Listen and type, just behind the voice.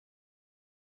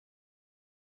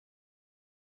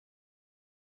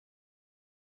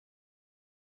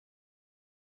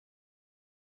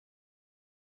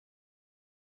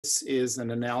this is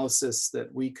an analysis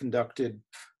that we conducted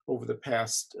over the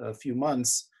past few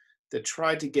months that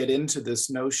tried to get into this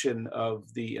notion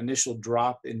of the initial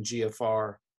drop in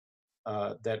GFR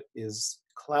that is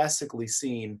classically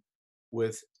seen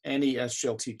with any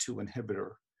SGLT2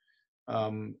 inhibitor.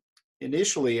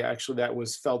 Initially, actually, that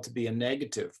was felt to be a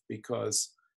negative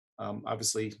because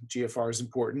obviously GFR is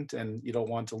important and you don't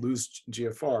want to lose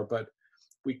GFR, but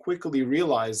we quickly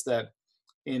realized that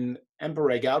in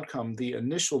EMPA-REG outcome, the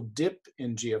initial dip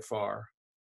in GFR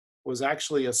was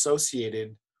actually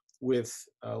associated with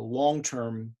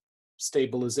long-term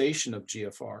stabilization of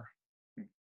GFR,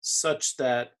 such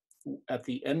that at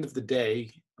the end of the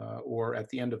day or at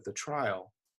the end of the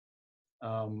trial,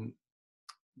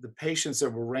 the patients that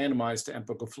were randomized to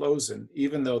empagliflozin,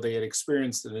 even though they had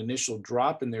experienced an initial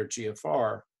drop in their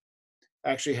GFR,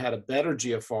 actually had a better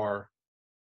GFR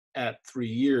at 3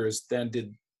 years than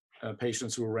did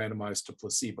patients who were randomized to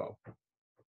placebo.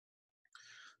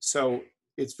 So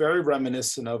it's very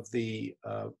reminiscent of the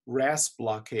RAS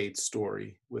blockade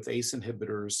story with ACE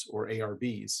inhibitors or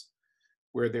ARBs,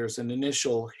 where there's an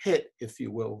initial hit, if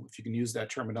you will, if you can use that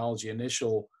terminology,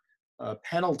 initial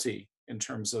penalty in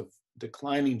terms of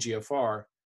declining GFR,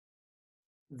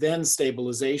 then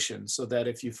stabilization, so that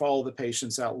if you follow the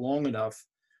patients out long enough,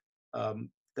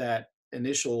 that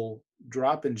initial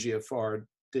drop in GFR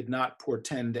did not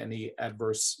portend any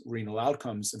adverse renal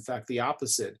outcomes. In fact, the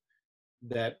opposite,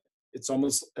 that it's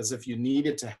almost as if you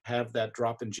needed to have that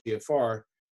drop in GFR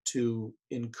to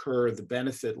incur the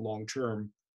benefit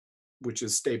long-term, which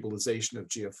is stabilization of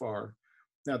GFR.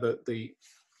 Now, the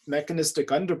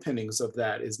mechanistic underpinnings of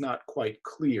that is not quite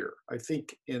clear. I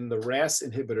think in the RAS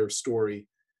inhibitor story,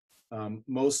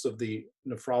 most of the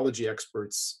nephrology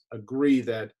experts agree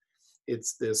that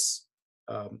it's this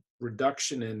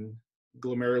reduction in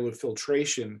glomerular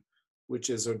filtration, which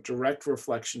is a direct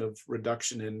reflection of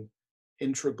reduction in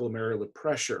intraglomerular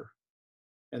pressure.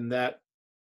 And that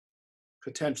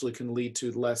potentially can lead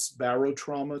to less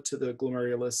barotrauma to the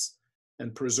glomerulus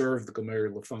and preserve the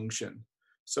glomerular function.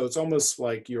 So it's almost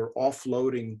like you're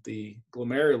offloading the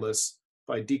glomerulus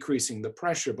by decreasing the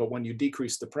pressure, but when you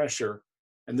decrease the pressure,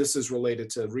 and this is related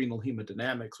to renal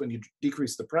hemodynamics, when you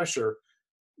decrease the pressure,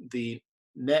 the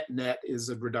net is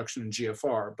a reduction in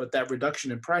GFR, but that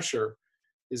reduction in pressure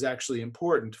is actually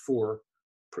important for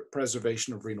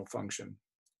preservation of renal function.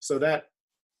 So that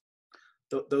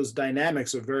those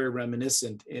dynamics are very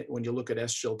reminiscent when you look at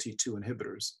SGLT2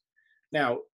 inhibitors.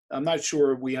 Now, I'm not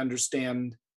sure we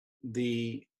understand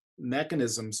the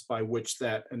mechanisms by which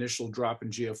that initial drop in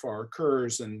GFR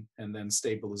occurs and then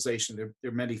stabilization. There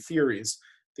are many theories.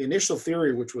 The initial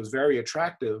theory, which was very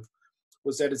attractive,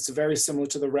 was that it's very similar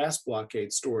to the RAS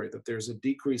blockade story, that there's a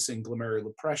decrease in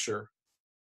glomerular pressure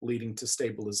leading to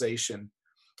stabilization.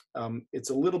 It's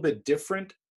a little bit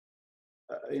different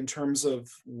in terms of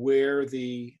where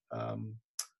the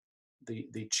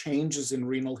changes in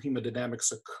renal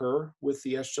hemodynamics occur with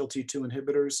the SGLT2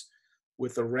 inhibitors.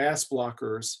 With the RAS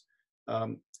blockers,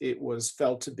 it was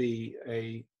felt to be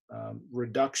a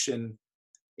reduction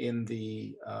in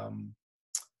the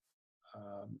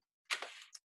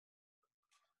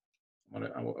I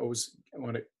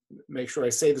want to make sure I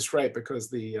say this right because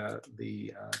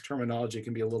the terminology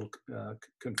can be a little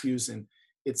confusing.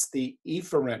 It's the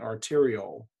efferent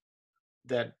arteriole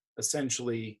that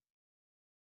essentially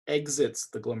exits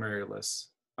the glomerulus.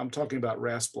 I'm talking about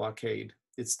RAS blockade.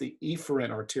 It's the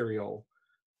efferent arteriole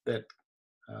that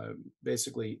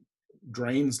basically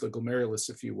drains the glomerulus,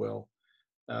 if you will.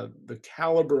 The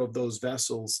caliber of those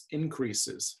vessels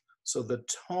increases, so the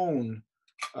tone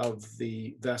of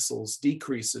the vessels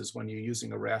decreases when you're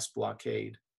using a RAS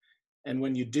blockade. And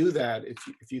when you do that,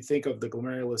 if you think of the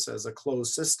glomerulus as a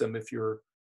closed system, if you're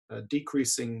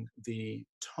decreasing the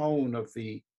tone of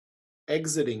the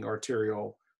exiting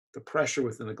arteriole, the pressure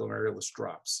within the glomerulus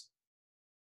drops.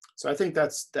 So I think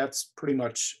that's pretty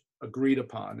much agreed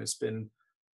upon. It's been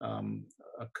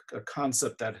a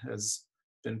concept that has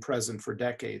been present for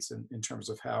decades in terms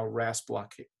of how RAS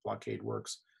blockade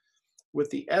works. With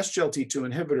the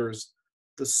SGLT2 inhibitors,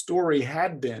 the story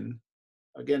had been,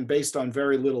 again, based on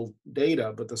very little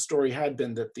data, but the story had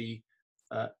been that the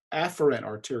afferent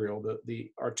arteriole, the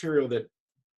arteriole that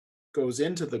goes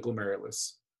into the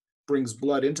glomerulus, brings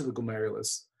blood into the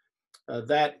glomerulus,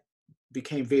 that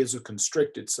became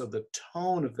vasoconstricted. So the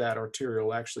tone of that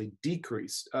arteriole actually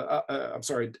decreased,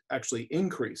 actually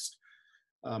increased.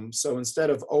 So instead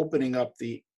of opening up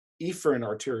the efferent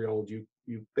arteriole,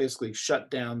 you basically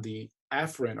shut down the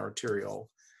afferent arteriole,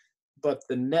 but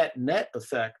the net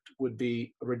effect would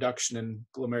be a reduction in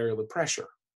glomerular pressure,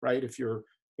 right? If you're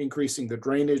increasing the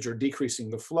drainage or decreasing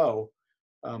the flow,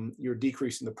 you're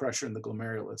decreasing the pressure in the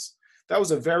glomerulus. That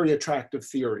was a very attractive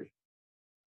theory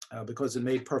because it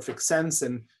made perfect sense,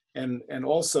 and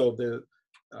also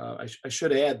I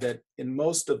should add that in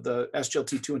most of the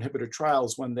SGLT2 inhibitor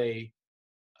trials, when they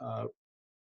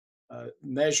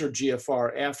measure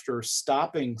GFR after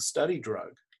stopping study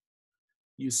drug,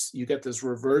 you get this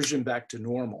reversion back to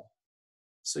normal,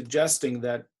 suggesting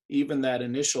that even that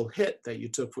initial hit that you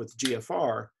took with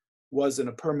GFR wasn't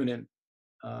a permanent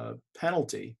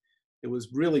penalty. It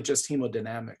was really just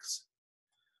hemodynamics.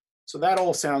 So that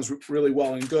all sounds really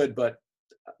well and good, but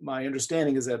my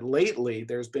understanding is that lately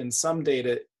there's been some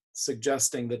data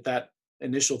suggesting that that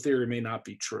initial theory may not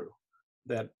be true,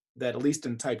 that at least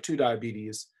in type 2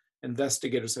 diabetes,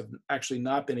 investigators have actually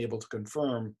not been able to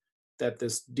confirm that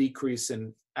this decrease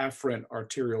in afferent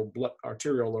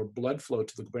arterial or blood flow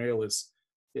to the glomerulus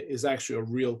is actually a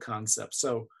real concept.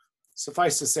 So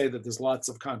suffice to say that there's lots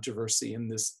of controversy in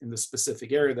this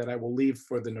specific area that I will leave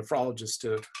for the nephrologist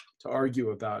to argue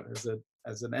about.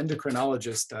 As an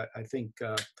endocrinologist, I think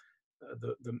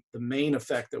the main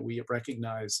effect that we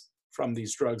recognize from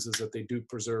these drugs is that they do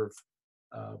preserve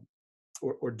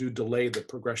or do delay the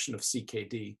progression of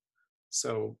CKD.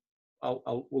 So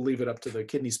we'll leave it up to the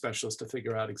kidney specialist to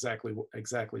figure out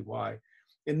exactly why.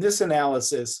 In this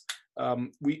analysis,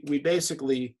 we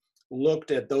basically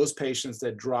looked at those patients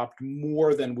that dropped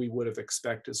more than we would have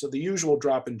expected. So the usual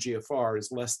drop in GFR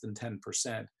is less than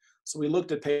 10%. So we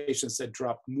looked at patients that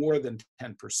dropped more than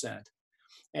 10%.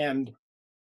 And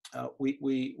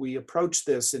we approached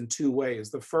this in two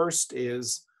ways. The first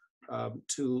is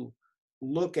to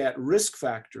look at risk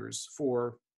factors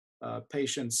for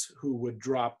patients who would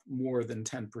drop more than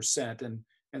 10%.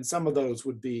 And some of those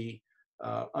would be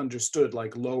understood,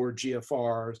 like lower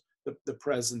GFR, the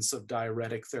presence of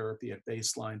diuretic therapy at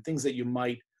baseline, things that you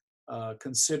might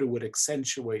consider would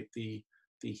accentuate the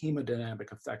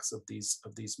hemodynamic effects of these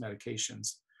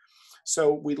medications.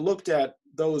 So we looked at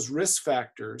those risk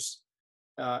factors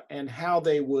and how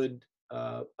they would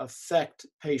affect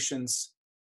patients'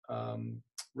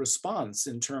 response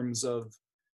in terms of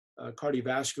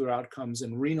cardiovascular outcomes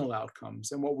and renal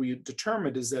outcomes. And what we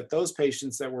determined is that those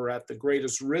patients that were at the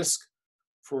greatest risk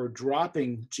for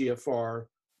dropping GFR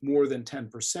more than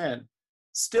 10%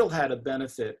 still had a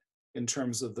benefit in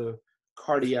terms of the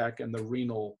cardiac and the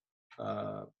renal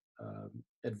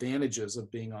advantages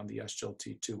of being on the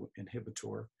SGLT2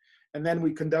 inhibitor. And then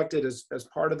we conducted, as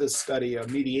part of this study, a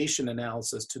mediation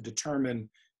analysis to determine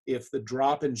if the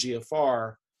drop in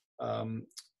GFR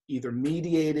either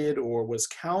mediated or was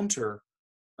counter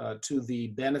to the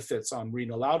benefits on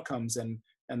renal outcomes, and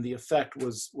the effect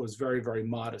was very, very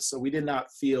modest. So we did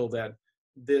not feel that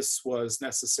this was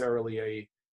necessarily a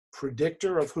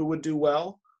predictor of who would do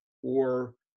well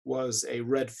or was a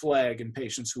red flag in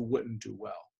patients who wouldn't do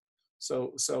well.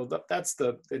 So that's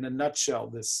in a nutshell,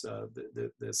 this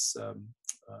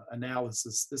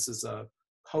analysis. This is a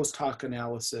post hoc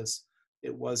analysis.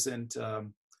 It wasn't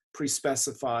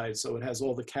pre-specified, so it has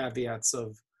all the caveats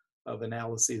of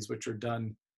analyses which are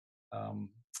done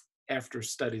after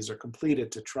studies are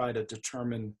completed to try to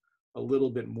determine a little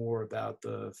bit more about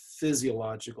the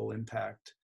physiological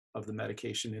impact of the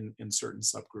medication in certain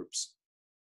subgroups.